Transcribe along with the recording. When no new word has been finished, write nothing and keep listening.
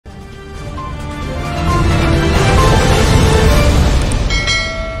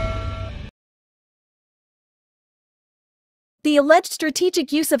The alleged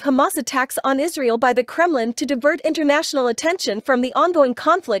strategic use of Hamas attacks on Israel by the Kremlin to divert international attention from the ongoing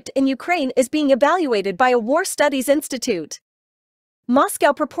conflict in Ukraine is being evaluated by a War Studies Institute.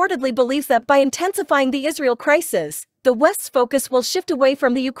 Moscow purportedly believes that by intensifying the Israel crisis, the West's focus will shift away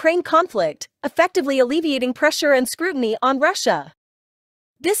from the Ukraine conflict, effectively alleviating pressure and scrutiny on Russia.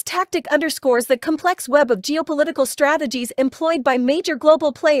 This tactic underscores the complex web of geopolitical strategies employed by major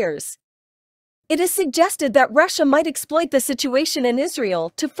global players. It is suggested that Russia might exploit the situation in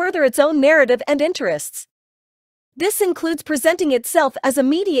Israel to further its own narrative and interests. This includes presenting itself as a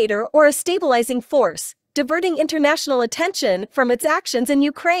mediator or a stabilizing force, diverting international attention from its actions in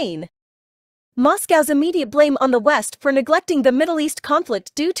Ukraine. Moscow's immediate blame on the West for neglecting the Middle East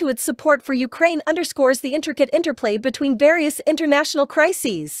conflict due to its support for Ukraine underscores the intricate interplay between various international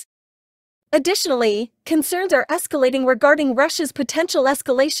crises. Additionally, concerns are escalating regarding Russia's potential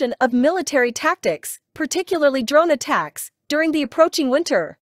escalation of military tactics, particularly drone attacks, during the approaching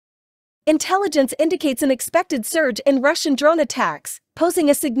winter. Intelligence indicates an expected surge in Russian drone attacks, posing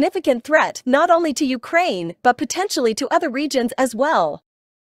a significant threat not only to Ukraine but potentially to other regions as well.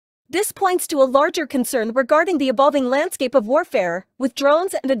 This points to a larger concern regarding the evolving landscape of warfare, with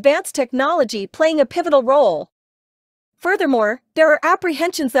drones and advanced technology playing a pivotal role. Furthermore, there are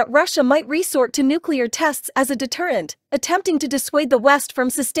apprehensions that Russia might resort to nuclear tests as a deterrent, attempting to dissuade the West from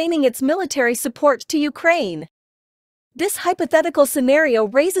sustaining its military support to Ukraine. This hypothetical scenario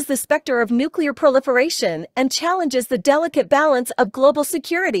raises the specter of nuclear proliferation and challenges the delicate balance of global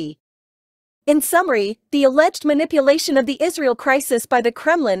security. In summary, the alleged manipulation of the Israel crisis by the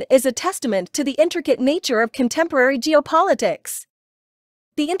Kremlin is a testament to the intricate nature of contemporary geopolitics.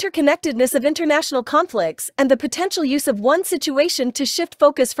 The interconnectedness of international conflicts and the potential use of one situation to shift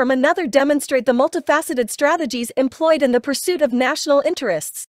focus from another demonstrate the multifaceted strategies employed in the pursuit of national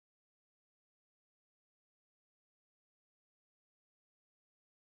interests.